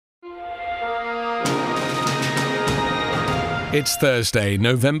It's Thursday,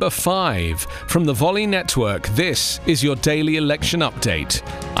 November 5. From the Volley Network, this is your daily election update.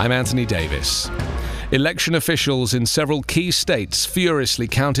 I'm Anthony Davis. Election officials in several key states furiously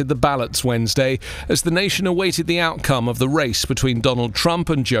counted the ballots Wednesday as the nation awaited the outcome of the race between Donald Trump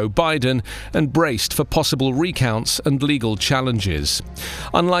and Joe Biden and braced for possible recounts and legal challenges.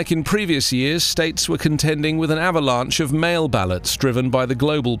 Unlike in previous years, states were contending with an avalanche of mail ballots driven by the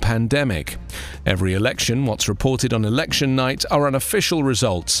global pandemic. Every election, what's reported on election night are unofficial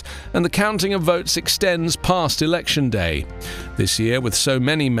results, and the counting of votes extends past election day. This year, with so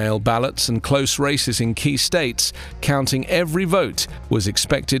many mail ballots and close races in key states, counting every vote was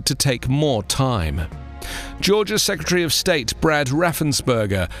expected to take more time. Georgia's Secretary of State Brad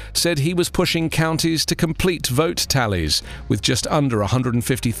Raffensperger said he was pushing counties to complete vote tallies, with just under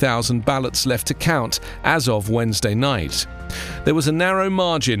 150,000 ballots left to count as of Wednesday night. There was a narrow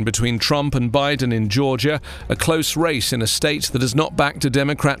margin between Trump and Biden in Georgia, a close race in a state that has not backed a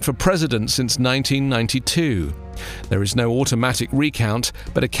Democrat for president since 1992. There is no automatic recount,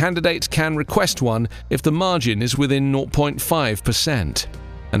 but a candidate can request one if the margin is within 0.5%.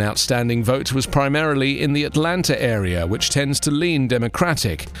 An outstanding vote was primarily in the Atlanta area, which tends to lean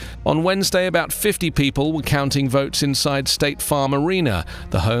Democratic. On Wednesday, about 50 people were counting votes inside State Farm Arena,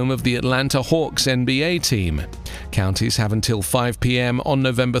 the home of the Atlanta Hawks NBA team. Counties have until 5 p.m. on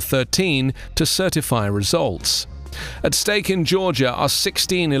November 13 to certify results. At stake in Georgia are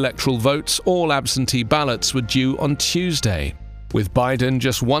 16 electoral votes. All absentee ballots were due on Tuesday. With Biden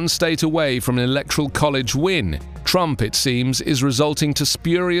just one state away from an electoral college win, Trump, it seems, is resulting to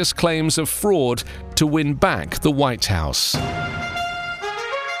spurious claims of fraud to win back the White House.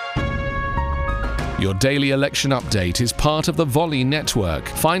 Your daily election update is part of the Volley Network.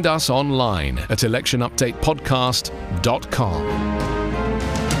 Find us online at electionupdatepodcast.com.